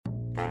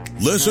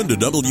Listen to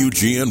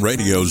WGN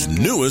Radio's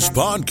newest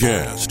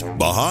podcast,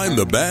 Behind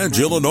the Badge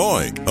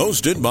Illinois,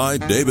 hosted by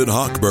David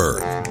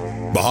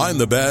Hochberg. Behind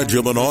the Badge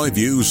Illinois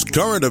views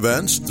current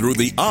events through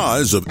the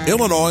eyes of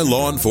Illinois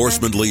law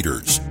enforcement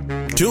leaders.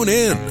 Tune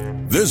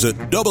in. Visit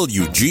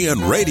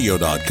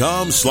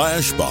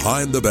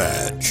WGNRadio.com/Behind the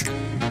Badge.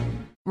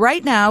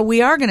 Right now,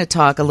 we are going to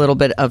talk a little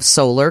bit of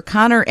solar.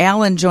 Connor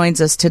Allen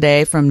joins us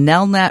today from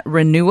Nelnet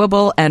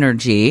Renewable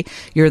Energy.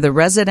 You're the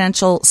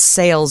residential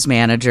sales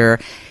manager.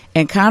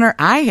 And Connor,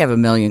 I have a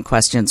million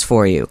questions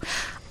for you.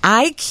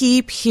 I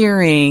keep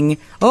hearing,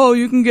 oh,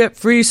 you can get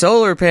free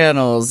solar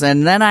panels.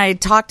 And then I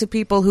talk to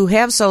people who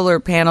have solar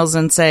panels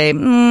and say,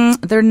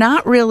 they're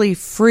not really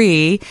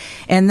free.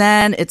 And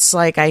then it's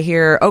like I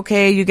hear,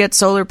 okay, you get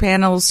solar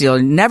panels,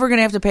 you're never going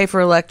to have to pay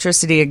for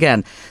electricity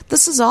again.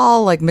 This is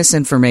all like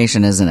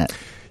misinformation, isn't it?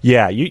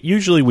 Yeah,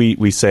 usually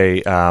we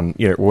say,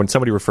 when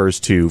somebody refers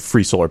to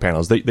free solar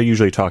panels, they're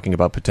usually talking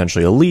about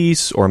potentially a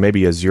lease or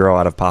maybe a zero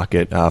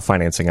out-of-pocket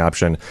financing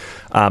option.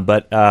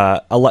 But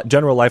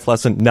general life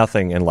lesson,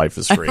 nothing in life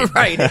is free.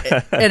 Right.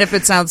 And if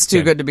it sounds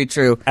too good to be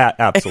true.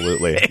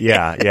 Absolutely.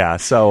 Yeah.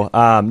 So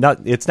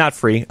it's not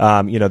free.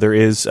 There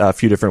is a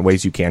few different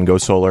ways you can go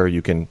solar.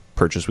 You can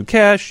purchase with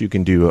cash, you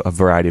can do a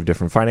variety of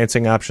different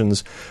financing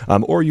options,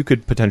 or you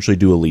could potentially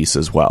do a lease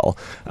as well.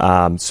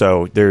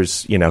 So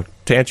there's,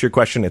 to answer your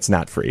question, it's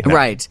not free. No.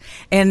 Right.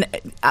 And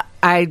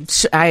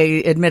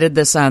I admitted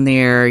this on the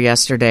air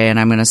yesterday, and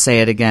I'm going to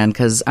say it again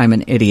because I'm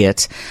an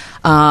idiot.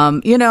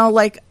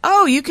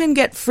 You can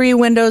get free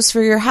windows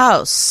for your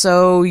house.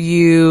 So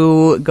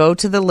you go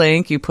to the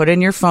link, you put in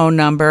your phone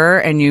number,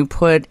 and you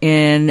put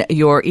in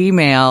your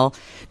email.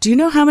 Do you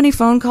know how many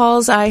phone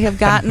calls I have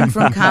gotten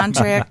from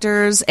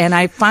contractors? And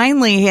I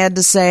finally had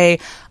to say,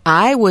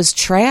 I was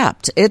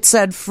trapped. It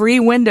said free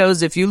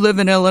windows if you live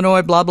in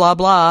Illinois, blah, blah,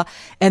 blah.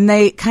 And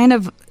they kind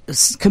of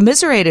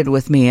commiserated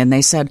with me and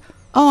they said,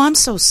 oh, I'm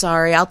so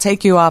sorry. I'll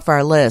take you off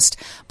our list.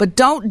 But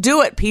don't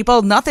do it,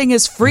 people. Nothing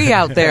is free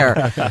out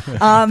there.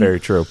 Very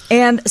true.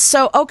 And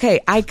so,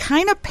 okay, I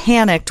kind of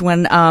panicked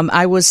when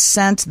I was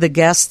sent the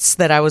guests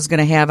that I was going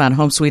to have on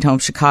Home Sweet Home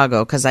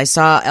Chicago because I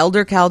saw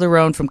Elder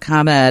Calderon from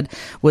ComEd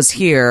was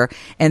here.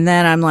 And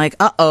then I'm like,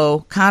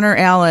 Connor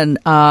Allen,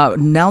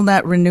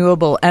 Nelnet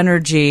Renewable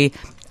Energy,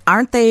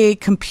 aren't they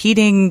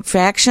competing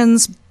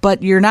factions?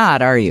 But you're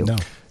not, are you?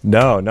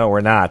 No,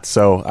 we're not.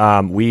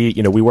 So we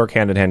work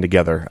hand in hand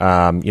together.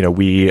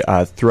 We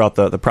throughout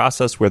the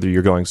process, whether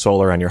you're going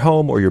solar on your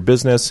home or your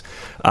business,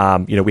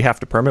 we have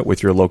to permit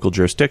with your local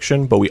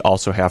jurisdiction, but we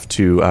also have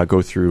to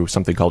go through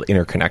something called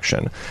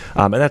interconnection.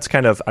 And that's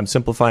kind of, I'm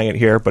simplifying it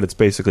here, but it's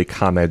basically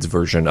ComEd's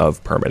version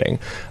of permitting.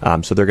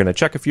 So they're going to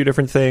check a few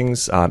different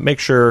things, make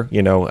sure,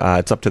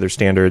 it's up to their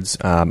standards,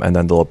 and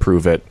then they'll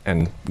approve it.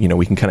 And,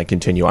 we can kind of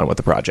continue on with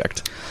the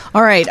project.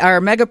 All right.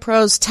 Our Mega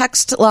Pros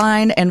text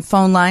line and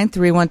phone line,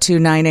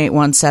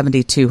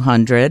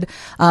 312-981-7200.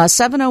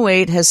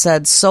 708 has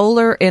said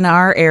solar in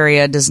our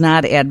area does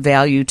not add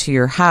value to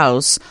your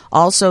house.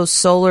 Also,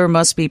 solar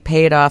must be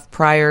paid off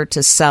prior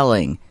to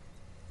selling.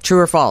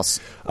 True or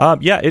false?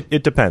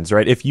 It depends,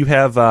 right? If you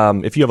have a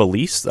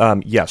lease,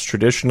 yes,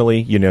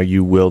 traditionally,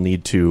 you will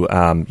need to,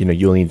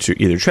 you'll need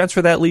to either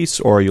transfer that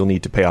lease or you'll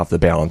need to pay off the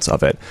balance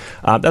of it.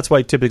 That's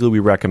why typically we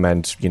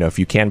recommend, if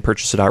you can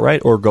purchase it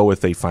outright or go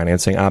with a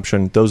financing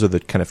option. Those are the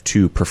kind of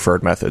two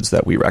preferred methods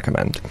that we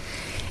recommend.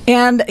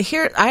 And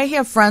here, I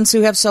have friends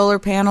who have solar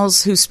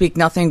panels who speak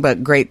nothing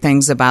but great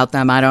things about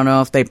them. I don't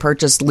know if they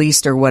purchased,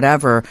 leased, or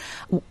whatever.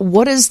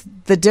 What is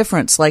the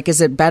difference? Like,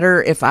 is it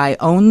better if I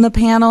own the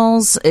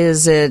panels?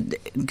 Is it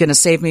going to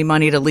save me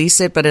money to lease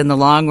it, but in the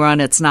long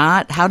run, it's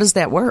not? How does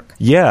that work?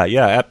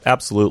 Yeah,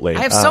 absolutely.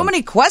 I have so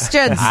many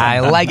questions. I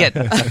like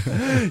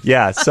it.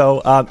 Yeah,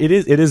 so it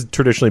is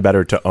traditionally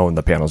better to own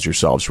the panels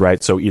yourselves,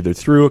 right? So either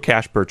through a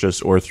cash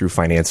purchase or through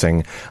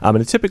financing.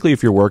 And typically,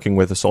 if you're working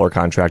with a solar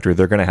contractor,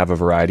 they're going to have a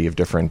variety of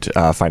different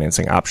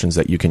financing options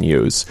that you can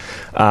use.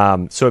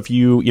 So if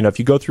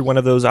you go through one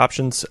of those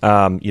options,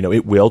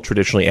 it will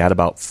traditionally add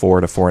about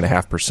 4 to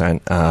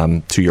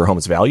 4.5% to your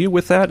home's value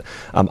with that,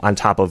 on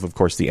top of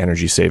course, the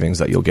energy savings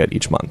that you'll get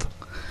each month.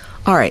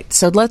 All right,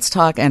 so let's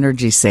talk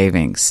energy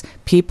savings.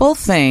 People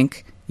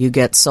think you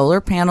get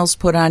solar panels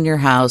put on your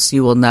house,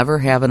 you will never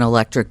have an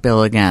electric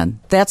bill again.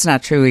 That's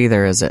not true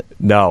either, is it?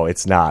 No,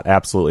 it's not.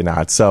 Absolutely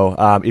not.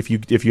 So if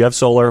you have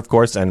solar, of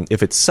course, and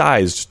if it's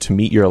sized to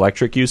meet your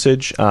electric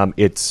usage,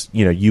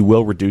 you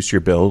will reduce your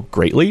bill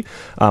greatly.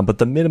 But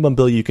the minimum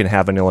bill you can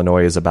have in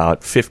Illinois is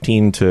about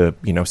 $15 to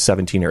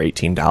 $17 or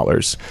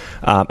 $18,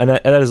 and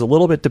that is a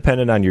little bit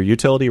dependent on your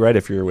utility, right?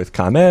 If you're with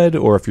ComEd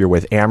or if you're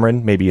with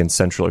Ameren, maybe in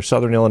central or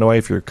southern Illinois,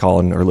 if you're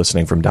calling or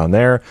listening from down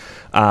there,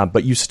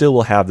 but you still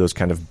will have those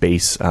kind of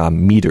base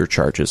meter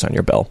charges on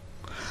your bill.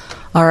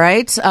 All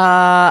right.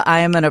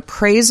 I am an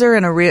appraiser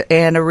and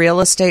a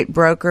real estate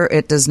broker.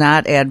 It does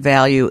not add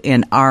value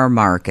in our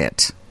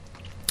market.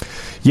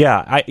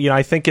 Yeah,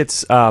 I think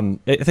it's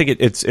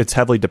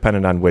heavily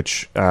dependent on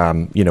which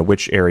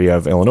area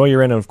of Illinois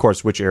you're in, and of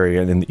course which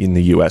area in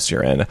the U.S.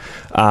 you're in.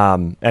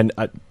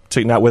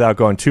 not without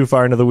going too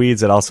far into the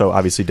weeds, it also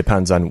obviously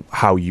depends on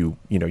how you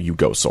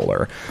go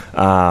solar.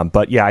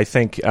 But yeah, I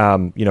think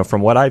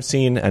from what I've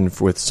seen and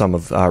with some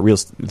of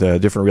the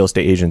different real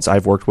estate agents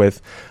I've worked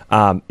with,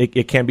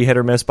 it can be hit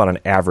or miss, but on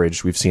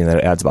average, we've seen that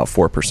it adds about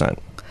 4%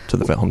 to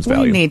the home's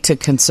value. We need to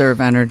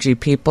conserve energy,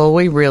 people.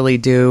 We really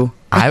do.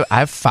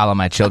 I follow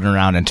my children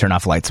around and turn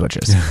off light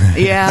switches.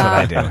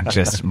 Yeah. That's what I do.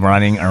 Just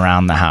running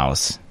around the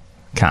house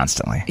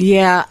constantly.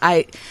 Yeah,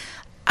 I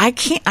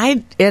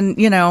can't,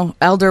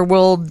 Elder,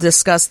 we'll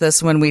discuss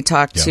this when we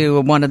talk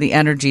to one of the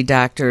energy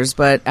doctors,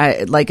 but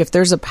if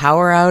there's a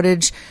power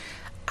outage,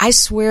 I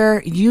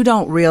swear you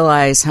don't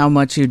realize how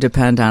much you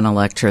depend on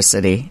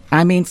electricity.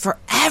 I mean, for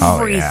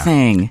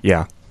everything. Oh,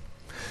 yeah.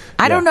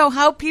 I don't know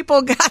how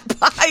people got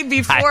by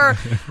before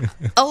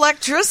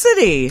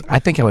electricity. I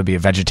think I would be a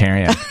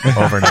vegetarian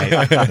overnight.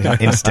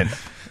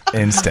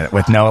 Instant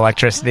with no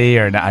electricity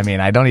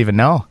I don't even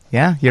know.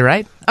 Yeah, you're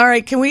right. All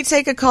right, can we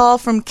take a call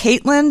from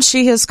Caitlin?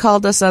 She has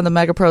called us on the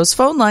MegaPros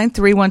phone line,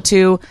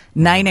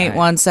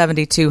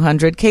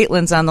 312-981-7200.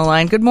 Caitlin's on the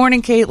line. Good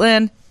morning,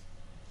 Caitlin.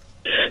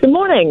 Good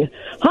morning.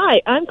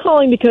 Hi, I'm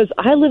calling because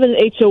I live in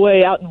an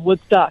HOA out in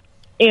Woodstock,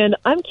 and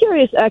I'm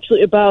curious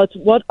actually about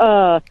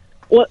whether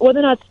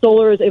or not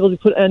solar is able to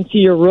put onto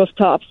your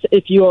rooftops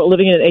if you are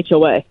living in an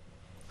HOA.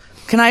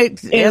 Can I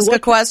ask a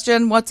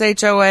question? What's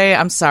HOA?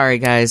 I'm sorry,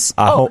 guys.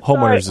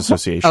 Homeowners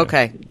Association.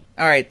 Okay.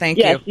 All right. Thank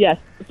you. Yes.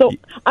 So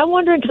I'm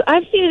wondering, because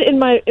I've seen it in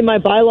my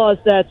bylaws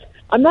that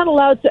I'm not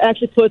allowed to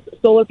actually put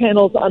solar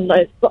panels on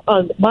my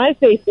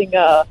facing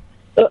the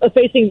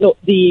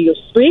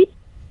street.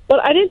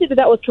 But I didn't think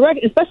that was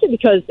correct, especially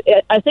because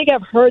I think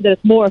I've heard that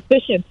it's more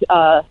efficient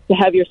to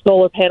have your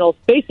solar panels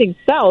facing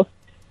south,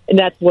 and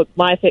that's what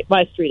my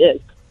street is.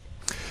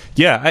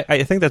 Yeah,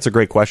 I think that's a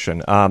great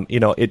question.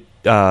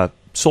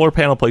 Solar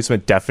panel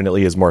placement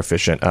definitely is more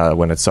efficient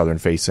when it's southern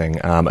facing,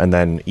 and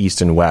then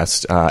east and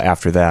west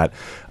after that.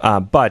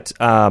 But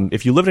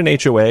if you live in an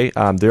HOA,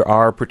 there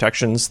are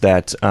protections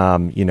that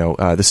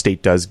the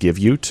state does give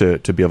you to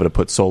be able to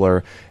put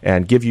solar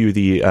and give you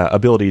the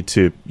ability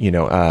to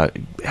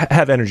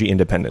have energy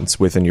independence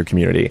within your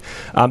community.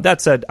 That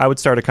said, I would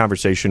start a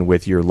conversation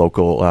with your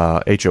local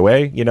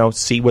HOA.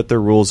 See what their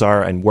rules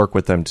are and work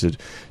with them to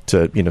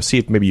see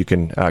if maybe you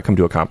can come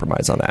to a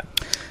compromise on that.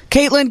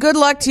 Caitlin, good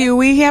luck to you.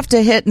 We have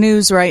to hit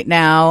news right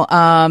now.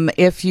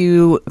 If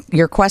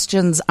your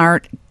questions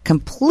aren't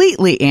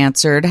completely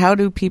answered, how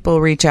do people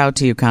reach out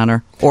to you,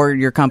 Connor, or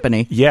your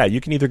company? Yeah, you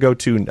can either go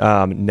to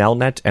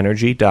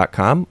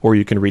nelnetenergy.com or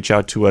you can reach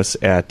out to us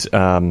at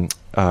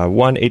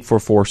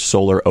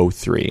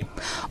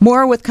 1-844-SOLAR-03.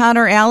 More with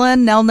Connor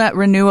Allen, Nelnet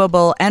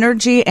Renewable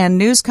Energy, and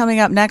news coming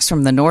up next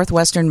from the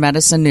Northwestern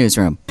Medicine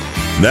Newsroom.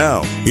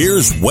 Now,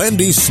 here's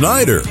Wendy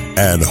Snyder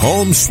and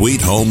Home Sweet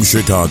Home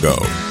Chicago.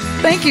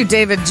 Thank you,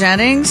 David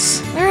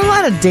Jennings. There are a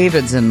lot of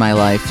Davids in my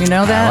life. You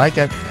know that? I like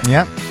it.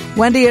 Yep.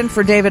 Wendy in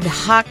for David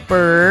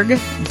Hochberg.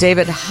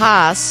 David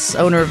Haas,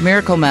 owner of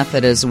Miracle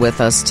Method, is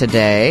with us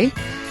today.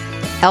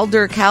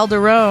 Elder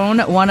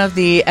Calderon, one of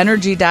the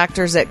energy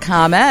doctors at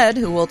ComEd,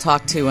 who we'll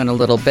talk to in a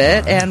little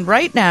bit. And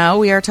right now,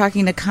 we are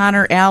talking to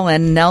Connor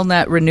Allen,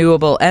 Nelnet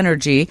Renewable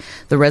Energy,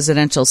 the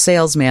residential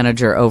sales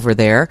manager over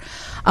there.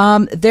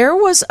 There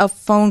was a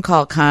phone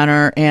call,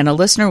 Connor, and a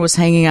listener was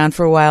hanging on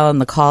for a while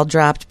and the call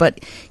dropped,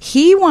 but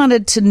he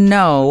wanted to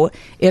know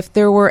if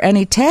there were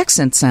any tax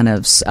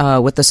incentives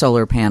with the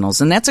solar panels,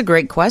 and that's a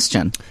great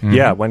question. Mm-hmm.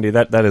 Yeah, Wendy,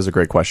 that is a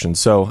great question.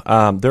 So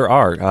there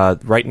are,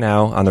 right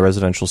now on the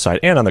residential side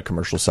and on the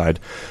commercial side,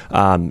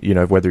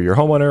 whether you're a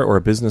homeowner or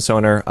a business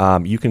owner,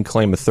 you can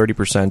claim a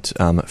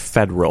 30%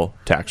 federal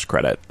tax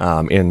credit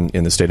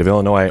in the state of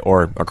Illinois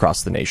or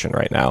across the nation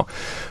right now.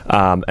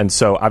 And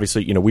so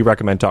obviously, we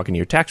recommend talking to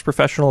your tax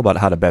professional about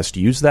how to best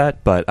use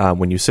that. But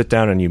when you sit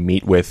down and you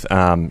meet with,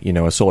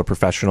 a solar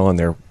professional and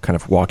they're kind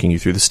of walking you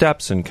through the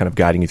steps and kind of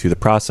guiding you through the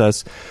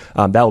process,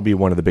 that will be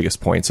one of the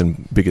biggest points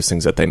and biggest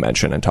things that they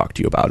mention and talk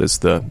to you about is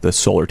the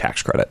solar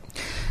tax credit.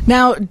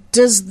 Now,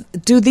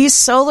 do these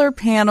solar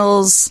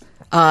panels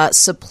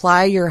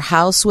supply your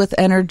house with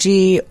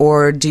energy,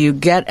 or do you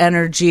get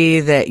energy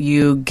that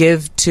you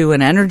give to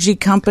an energy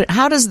company?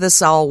 How does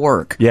this all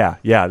work? Yeah,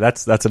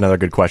 that's another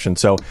good question.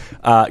 So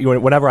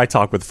whenever I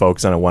talk with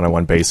folks on a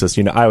one-on-one basis,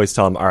 I always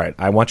tell them, all right,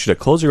 I want you to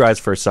close your eyes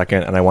for a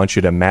second and I want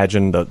you to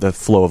imagine the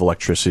flow of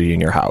electricity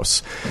in your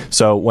house.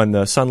 So when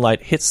the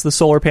sunlight hits the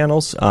solar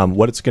panels,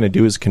 what it's going to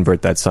do is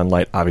convert that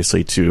sunlight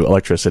obviously to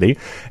electricity,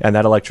 and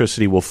that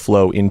electricity will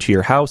flow into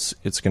your house.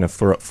 It's going to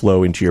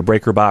flow into your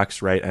breaker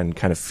box, right, and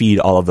kind of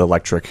feed all of the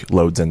electric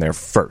loads in there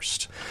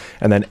first.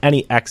 And then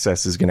any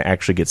excess is going to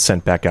actually get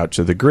sent back out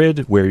to the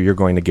grid, where you're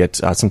going to get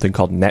something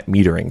called net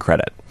metering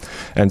credit.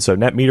 And so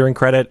net metering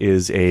credit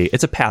is a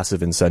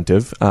passive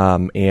incentive,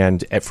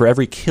 and for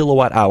every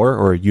kilowatt hour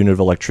or a unit of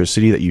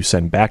electricity that you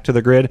send back to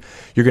the grid,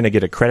 you're going to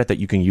get a credit that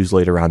you can use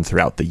later on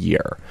throughout the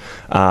year.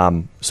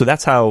 So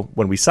that's how,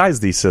 when we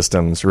size these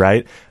systems,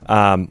 right,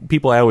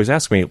 people always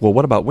ask me, well,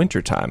 what about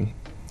wintertime?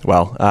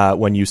 Well,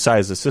 when you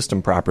size the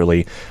system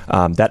properly,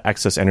 that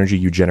excess energy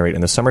you generate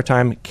in the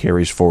summertime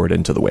carries forward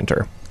into the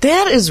winter.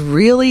 That is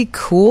really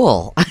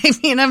cool. I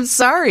mean, I'm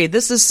sorry.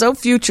 This is so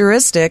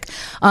futuristic.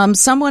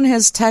 Someone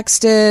has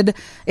texted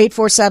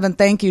 847,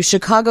 thank you.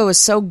 Chicago is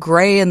so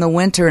gray in the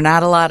winter,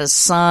 not a lot of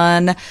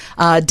sun,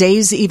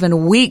 days,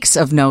 even weeks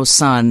of no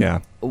sun. Yeah.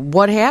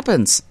 What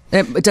happens?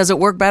 Does it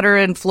work better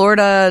in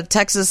Florida,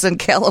 Texas, and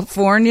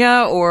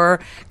California, or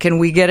can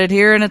we get it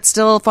here and it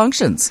still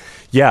functions?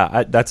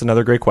 Yeah, that's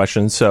another great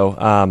question. So,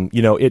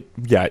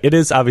 it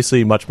is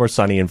obviously much more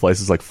sunny in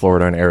places like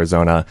Florida and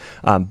Arizona,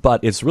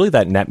 but it's really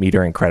that net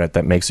metering credit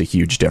that makes a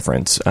huge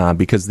difference.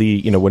 Because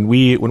when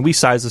we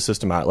size the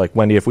system out, like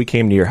Wendy, if we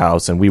came to your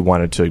house and we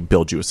wanted to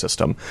build you a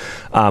system,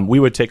 we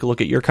would take a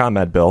look at your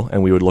ComEd bill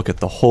and we would look at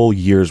the whole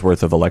year's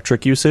worth of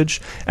electric usage,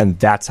 and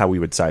that's how we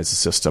would size the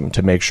system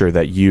to make sure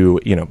that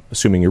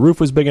assuming your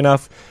roof was big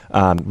enough,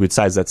 we'd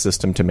size that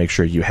system to make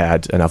sure you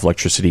had enough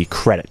electricity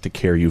credit to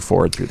carry you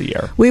forward through the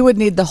year. We would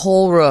need the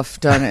whole roof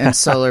done in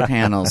solar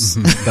panels.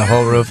 The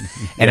whole roof.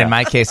 And in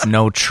my case,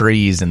 no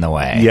trees in the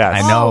way.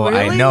 Yes.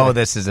 Really? I know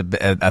this is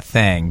a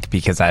thing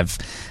because I've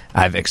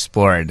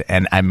explored,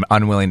 and I'm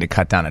unwilling to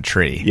cut down a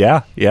tree.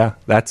 Yeah,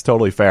 that's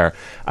totally fair.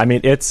 I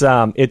mean, it's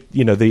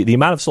the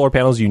amount of solar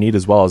panels you need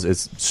as well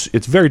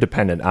it's very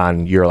dependent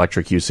on your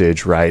electric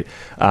usage, right?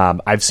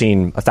 I've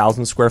seen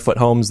 1,000 square foot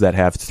homes that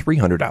have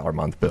 $300 a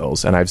month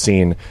bills, and I've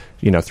seen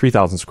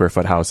 3,000 square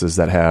foot houses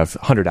that have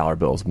 $100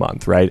 bills a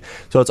month, right?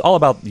 So it's all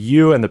about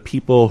you and the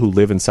people who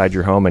live inside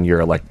your home and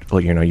your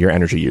your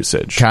energy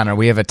usage. Connor,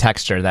 we have a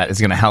texter that is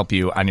going to help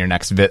you on your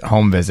next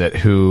home visit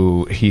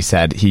who he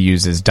said he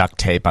uses duct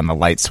tape on the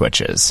light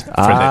switches.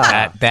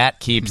 That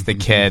keeps the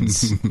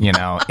kids,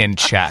 in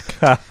check.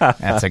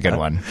 That's a good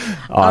one.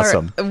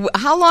 Awesome. Right.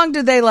 How long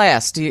do they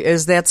last?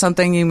 Is that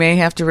something you may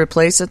have to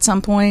replace at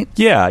some point?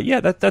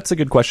 Yeah, that's a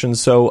good question.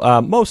 So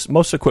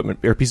most equipment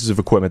or pieces of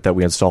equipment that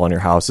we install on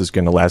your house is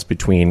going to last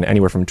between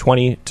anywhere from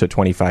 20 to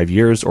 25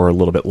 years or a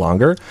little bit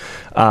longer.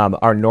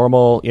 Our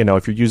normal,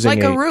 if you're using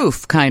like a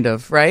roof, kind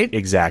of, right?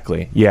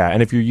 Exactly. Yeah,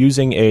 and if you're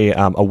using a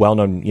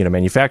well-known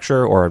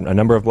manufacturer or a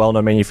number of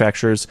well-known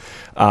manufacturers,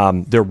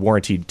 they're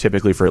warranted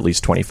typically for at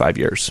least 25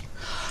 years.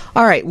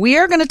 All right, we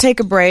are going to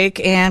take a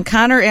break, and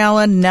Connor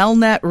Allen,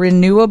 Nelnet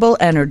Renewable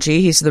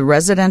Energy, he's the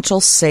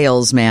residential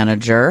sales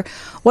manager.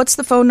 What's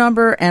the phone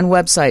number and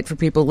website for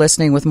people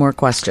listening with more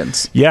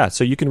questions? Yeah,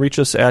 so you can reach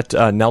us at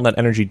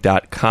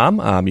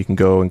nelnetenergy.com. You can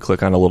go and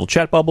click on a little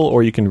chat bubble,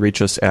 or you can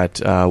reach us at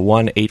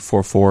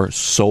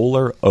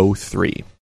 1-844-SOLAR-03.